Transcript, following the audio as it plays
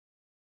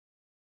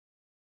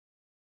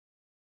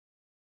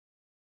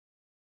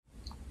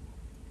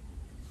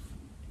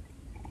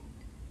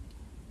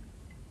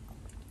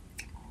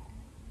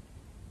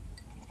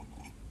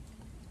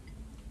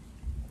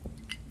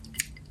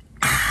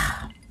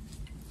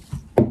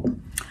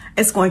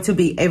It's going to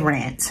be a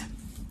rant.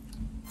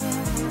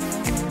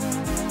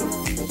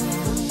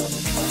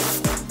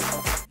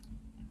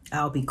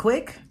 I'll be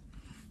quick,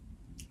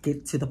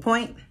 get to the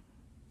point.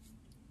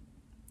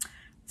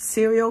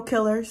 Serial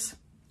killers,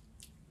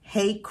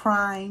 hate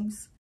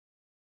crimes,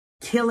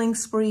 killing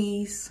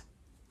sprees.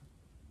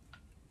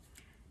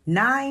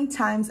 9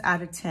 times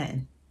out of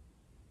 10,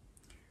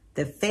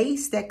 the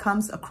face that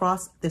comes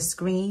across the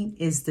screen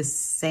is the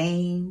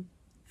same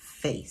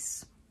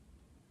face.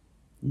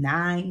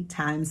 9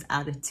 times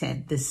out of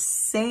 10, the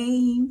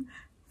same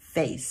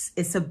face.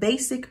 It's a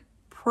basic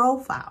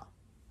profile.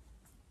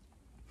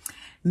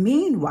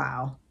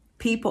 Meanwhile,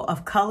 people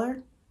of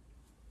color,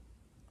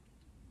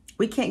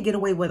 we can't get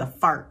away with a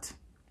fart.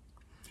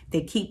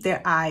 They keep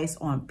their eyes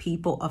on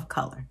people of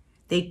color.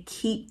 They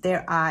keep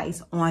their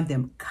eyes on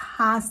them,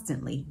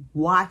 constantly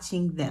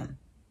watching them.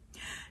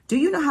 Do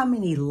you know how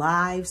many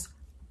lives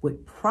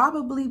would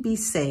probably be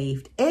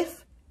saved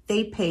if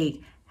they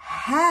paid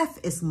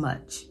half as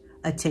much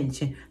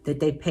attention that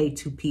they pay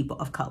to people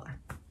of color?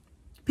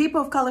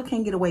 People of color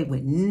can't get away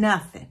with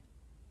nothing.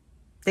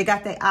 They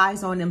got their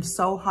eyes on them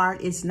so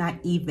hard, it's not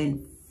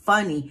even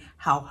funny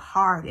how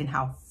hard and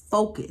how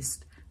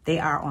focused they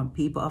are on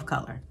people of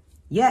color.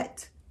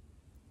 Yet,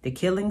 the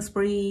killing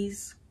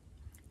sprees,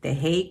 the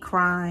hate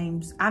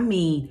crimes, I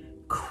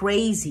mean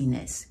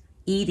craziness,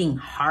 eating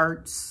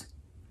hearts,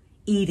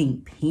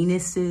 eating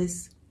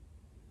penises,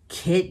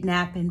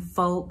 kidnapping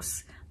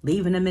folks,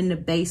 leaving them in the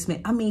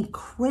basement. I mean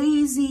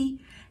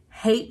crazy,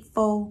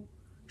 hateful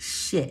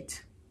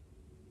shit.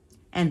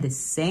 And the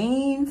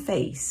same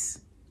face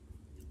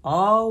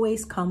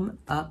always come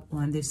up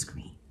on the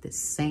screen, the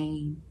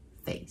same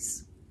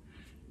face.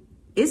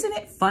 Isn't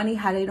it funny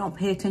how they don't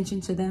pay attention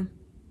to them?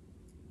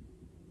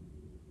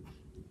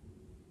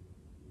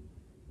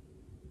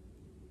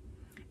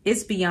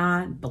 It's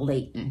beyond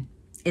blatant.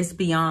 It's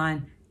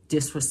beyond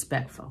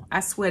disrespectful.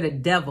 I swear the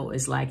devil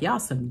is like, y'all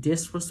some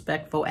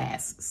disrespectful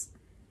asses.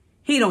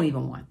 He don't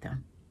even want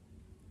them.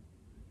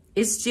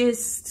 It's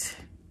just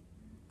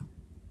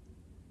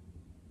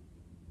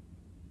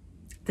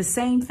the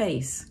same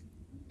face.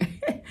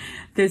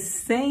 The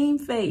same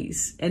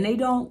face. And they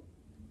don't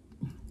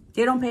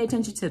pay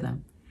attention to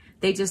them.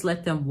 They just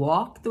let them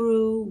walk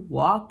through,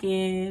 walk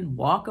in,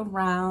 walk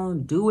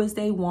around, do as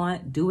they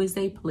want, do as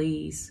they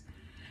please.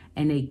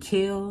 And they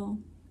kill,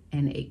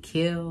 and they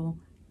kill,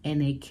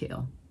 and they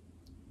kill.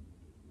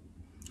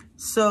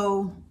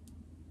 So,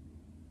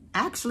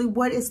 actually,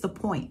 what is the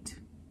point?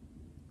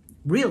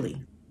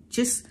 Really,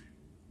 just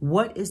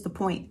what is the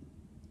point?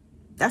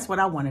 That's what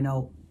I want to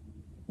know.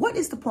 What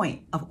is the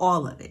point of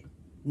all of it?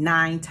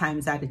 9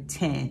 times out of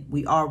 10,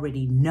 we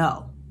already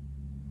know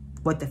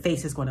what the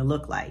face is going to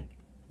look like.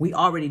 We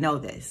already know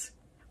this.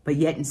 But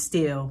yet and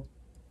still,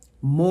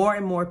 more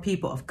and more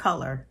people of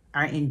color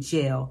are in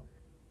jail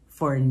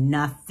for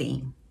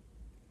nothing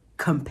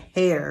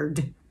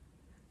compared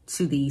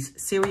to these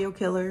serial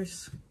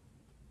killers.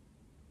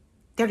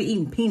 They're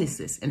eating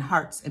penises and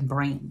hearts and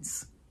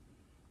brains.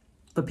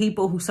 But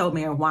people who sold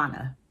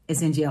marijuana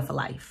is in jail for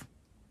life.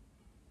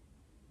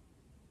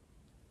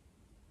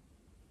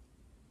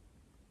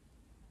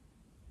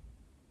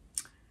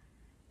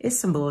 It's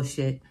some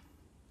bullshit.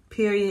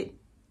 Period.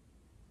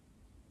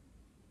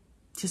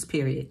 Just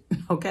period.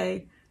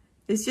 Okay?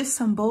 It's just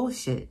some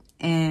bullshit.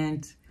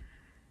 And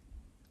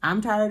I'm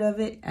tired of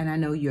it, and I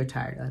know you're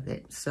tired of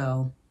it.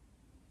 So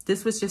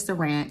this was just a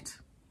rant.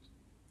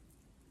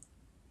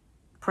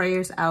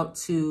 Prayers out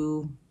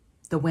to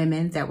the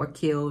women that were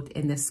killed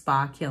in the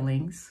spa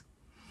killings.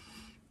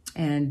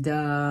 And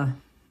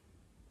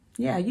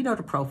yeah, you know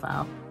the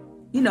profile.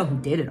 You know who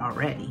did it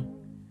already.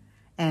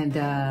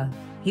 And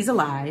he's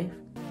alive,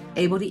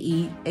 able to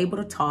eat, able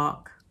to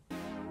talk,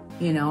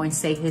 you know, and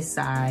say his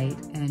side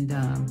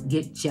and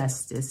get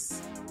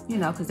justice, you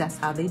know, because that's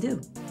how they do.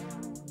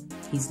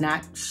 He's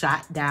not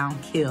shot down,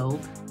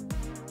 killed.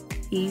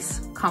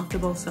 He's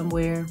comfortable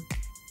somewhere,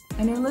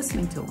 and they're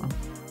listening to him.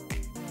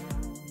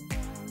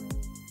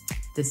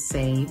 The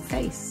same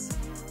face.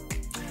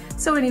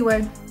 So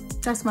anyway,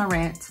 that's my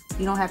rant.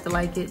 You don't have to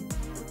like it.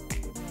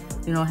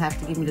 You don't have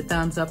to give me the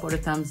thumbs up or the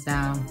thumbs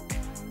down.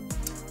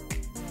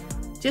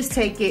 Just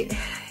take it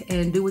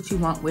and do what you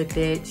want with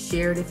it.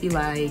 Share it if you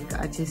like.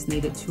 I just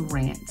needed to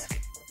rant.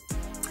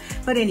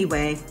 But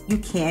anyway, you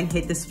can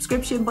hit the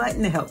subscription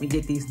button to help me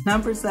get these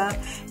numbers up.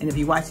 And if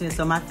you're watching this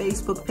on my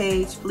Facebook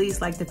page, please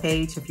like the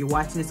page. If you're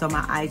watching this on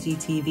my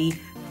IGTV,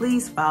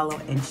 please follow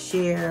and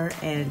share.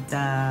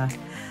 And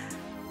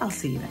I'll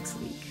see you next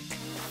week.